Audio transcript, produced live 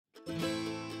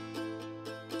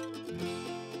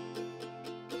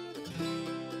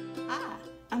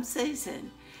I'm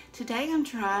Susan. Today I'm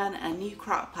trying a new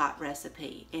crock pot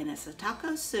recipe, and it's a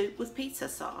taco soup with pizza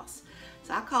sauce.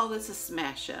 So I call this a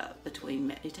smash up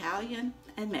between Italian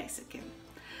and Mexican.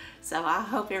 So I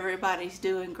hope everybody's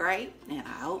doing great, and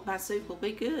I hope my soup will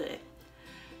be good.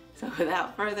 So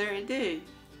without further ado,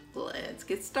 let's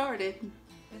get started.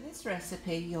 For this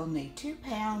recipe, you'll need 2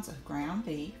 pounds of ground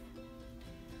beef,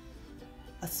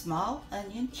 a small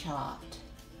onion chopped,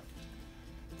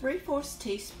 3/4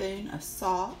 teaspoon of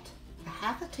salt, a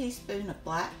 1/2 teaspoon of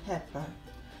black pepper,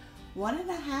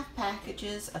 1.5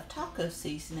 packages of taco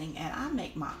seasoning, and I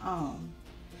make my own.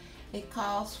 It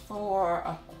calls for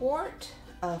a quart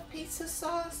of pizza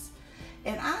sauce,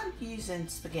 and I'm using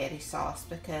spaghetti sauce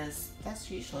because that's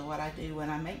usually what I do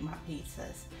when I make my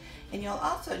pizzas. And you'll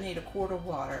also need a quart of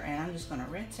water, and I'm just going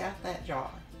to rinse out that jar.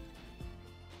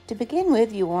 To begin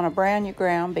with, you want to brown your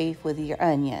ground beef with your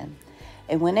onion.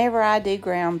 And whenever I do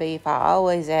ground beef, I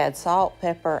always add salt,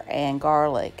 pepper, and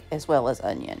garlic, as well as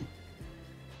onion.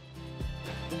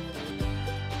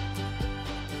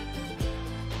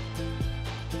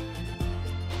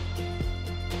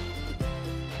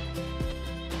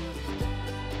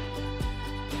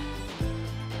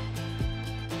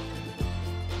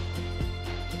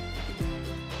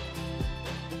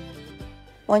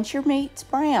 Once your meat's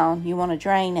brown, you want to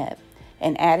drain it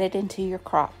and add it into your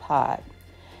crock pot.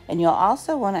 And you'll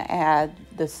also want to add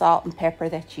the salt and pepper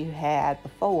that you had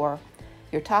before,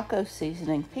 your taco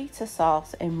seasoning, pizza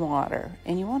sauce, and water.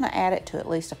 And you want to add it to at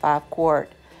least a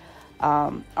 5-quart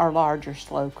or larger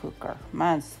slow cooker.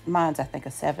 Mine's I think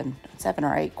a 7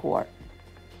 or 8 quart.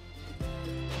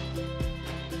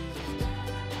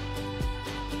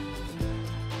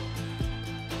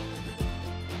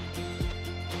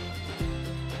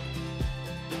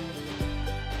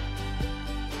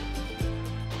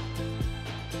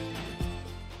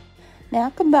 Now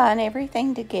combine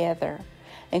everything together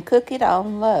and cook it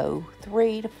on low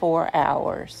 3 to 4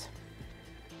 hours.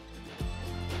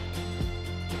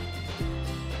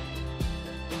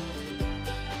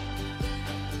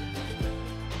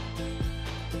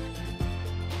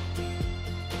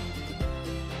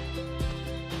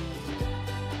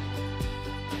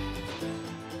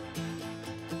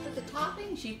 For the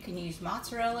toppings, you can use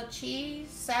mozzarella cheese,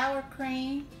 sour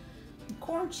cream, and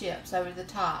corn chips over the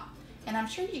top. And I'm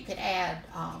sure you could add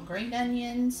green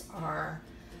onions or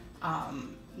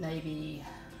maybe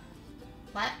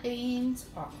black beans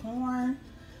or corn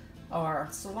or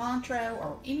cilantro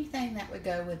or anything that would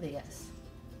go with this.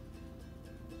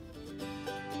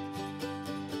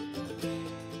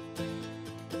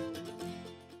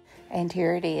 And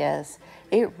here it is.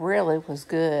 It really was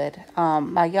good.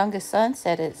 My youngest son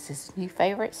said it's his new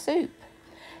favorite soup.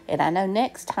 And I know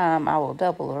next time I will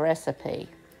double the recipe.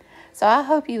 So I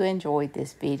hope you enjoyed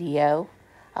this video.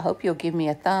 I hope you'll give me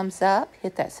a thumbs up,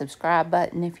 hit that subscribe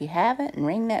button if you haven't, and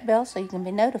ring that bell so you can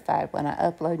be notified when I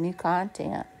upload new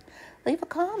content. Leave a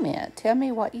comment. Tell me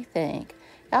what you think.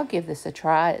 Y'all give this a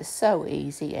try. It's so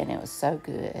easy and it was so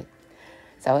good.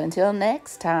 So until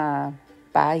next time,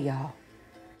 bye y'all.